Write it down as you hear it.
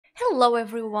Hello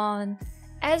everyone!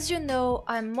 As you know,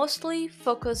 I'm mostly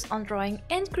focused on drawing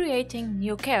and creating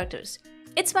new characters.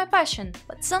 It's my passion,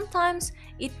 but sometimes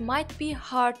it might be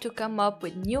hard to come up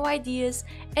with new ideas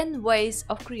and ways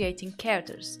of creating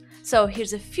characters. So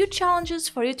here's a few challenges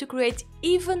for you to create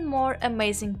even more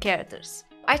amazing characters.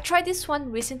 I tried this one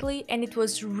recently and it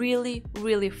was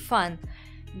really fun.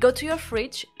 Go to your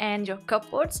fridge and your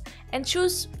cupboards and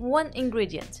choose one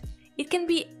ingredient. It can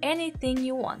be anything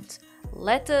you want.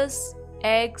 Lettuce,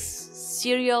 eggs,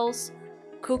 cereals,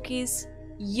 cookies,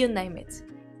 you name it.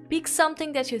 Pick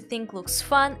something that you think looks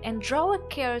fun and draw a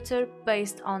character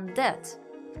based on that.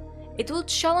 It will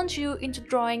challenge you into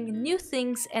drawing new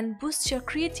things and boost your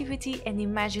creativity and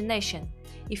imagination.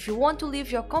 If you want to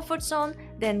leave your comfort zone,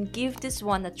 then give this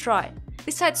one a try.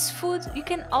 Besides food, you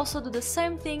can also do the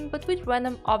same thing but with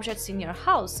random objects in your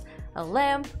house. A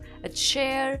lamp, a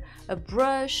chair, a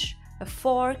brush, a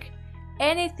fork,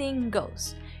 anything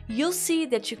goes. You'll see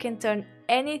that you can turn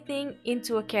anything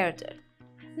into a character.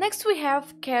 Next we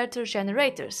have character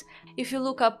generators. If you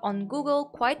look up on Google,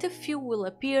 quite a few will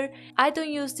appear. I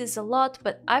don't use this a lot,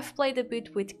 but I've played a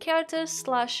bit with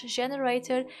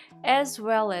character/generator as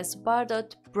well as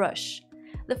Bardot brush.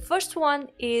 The first one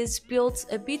is built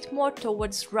a bit more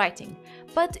towards writing,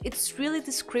 but it's really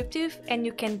descriptive and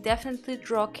you can definitely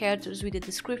draw characters with the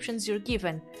descriptions you're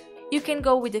given. You can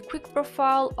go with a quick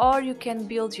profile or you can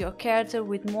build your character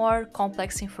with more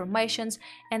complex informations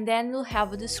and then you'll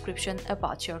have a description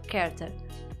about your character.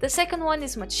 The second one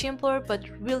is much simpler but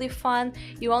really fun.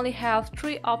 You only have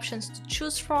 3 options to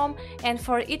choose from and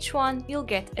for each one you'll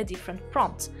get a different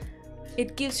prompt.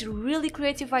 It gives you really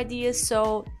creative ideas,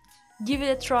 so give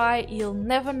it a try, you'll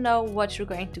never know what you're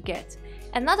going to get.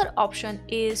 Another option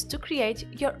is to create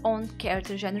your own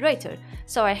character generator.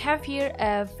 So I have here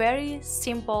a very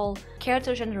simple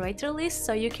character generator list,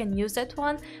 so you can use that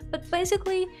one, but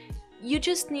basically you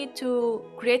just need to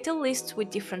create a list with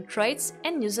different traits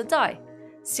and use a die.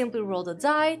 Simply roll the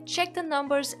die, check the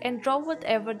numbers and draw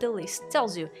whatever the list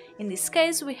tells you. In this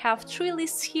case we have 3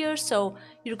 lists here, so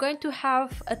you're going to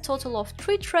have a total of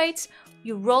 3 traits.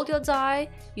 You roll your die,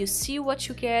 you see what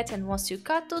you get, and once you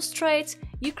got those traits,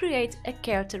 you create a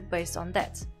character based on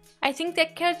that. I think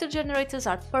that character generators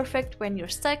are perfect when you're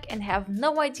stuck and have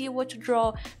no idea what to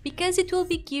draw, because it will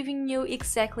be giving you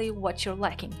exactly what you're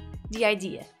lacking, the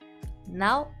idea.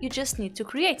 Now you just need to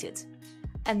create it.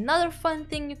 Another fun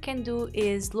thing you can do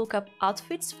is look up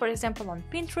outfits, for example on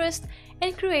Pinterest,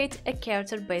 and create a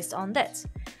character based on that.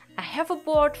 I have a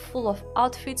board full of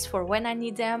outfits for when I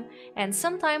need them, and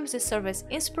sometimes they serve as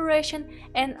inspiration,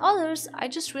 and others I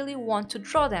just really want to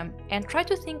draw them and try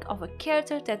to think of a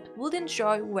character that would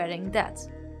enjoy wearing that.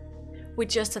 With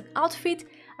just an outfit,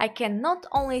 I can not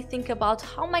only think about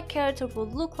how my character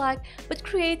would look like, but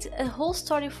create a whole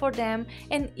story for them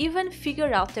and even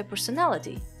figure out their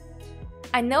personality.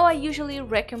 I know I usually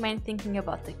recommend thinking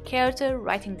about the character,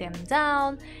 writing them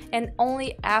down, and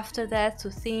only after that to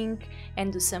think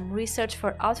and do some research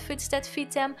for outfits that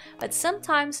fit them, but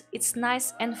sometimes it's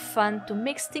nice and fun to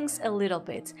mix things a little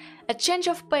bit. A change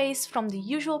of pace from the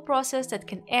usual process that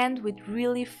can end with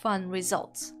really fun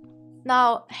results.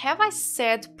 Now, have I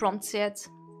said prompts yet?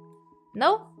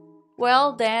 No?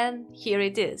 Well then, here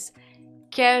it is.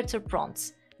 Character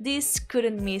prompts. This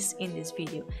couldn't miss in this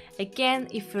video. Again,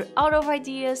 if you're out of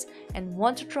ideas and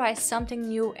want to try something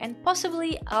new and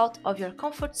possibly out of your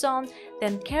comfort zone,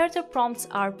 then character prompts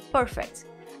are perfect.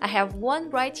 I have one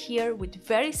right here with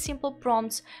very simple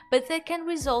prompts, but they can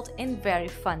result in very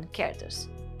fun characters.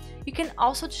 You can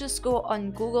also just go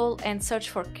on Google and search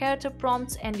for character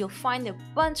prompts and you'll find a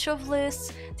bunch of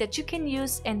lists that you can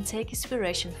use and take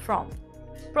inspiration from.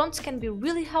 Prompts can be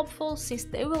really helpful since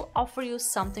they will offer you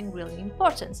something really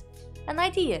important, an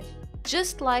idea,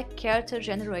 just like character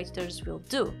generators will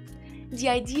do. The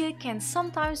idea can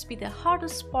sometimes be the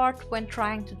hardest part when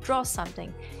trying to draw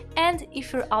something, and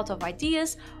if you're out of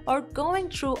ideas or going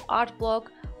through art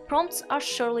block, prompts are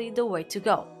surely the way to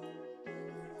go.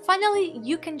 Finally,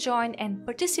 you can join and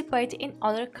participate in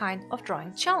other kind of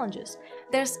drawing challenges.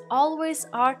 There's always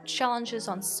art challenges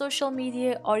on social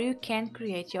media, or you can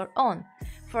create your own.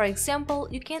 For example,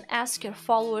 you can ask your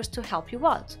followers to help you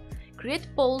out. Create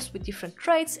polls with different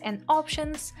traits and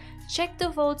options, check the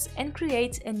votes and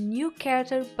create a new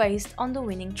character based on the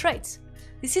winning traits.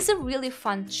 This is a really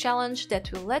fun challenge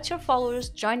that will let your followers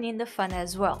join in the fun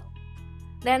as well.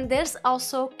 Then there's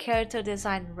also character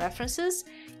design references.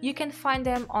 You can find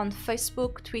them on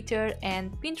Facebook, Twitter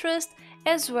and Pinterest,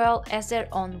 as well as their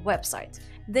own website.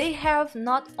 They have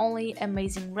not only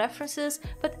amazing references,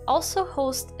 but also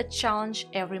host a challenge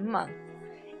every month.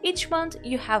 Each month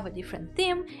you have a different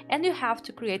theme and you have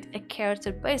to create a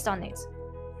character based on it.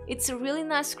 It's a really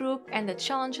nice group and the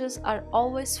challenges are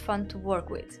always fun to work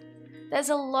with. There's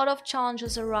a lot of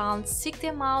challenges around, seek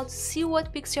them out, see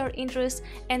what piques your interest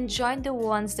and join the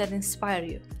ones that inspire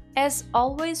you. As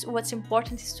always, what's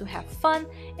important is to have fun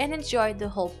and enjoy the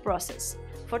whole process.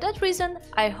 For that reason,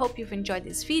 I hope you've enjoyed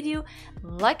this video,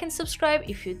 like and subscribe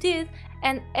if you did,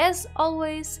 and as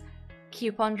always,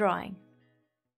 keep on drawing.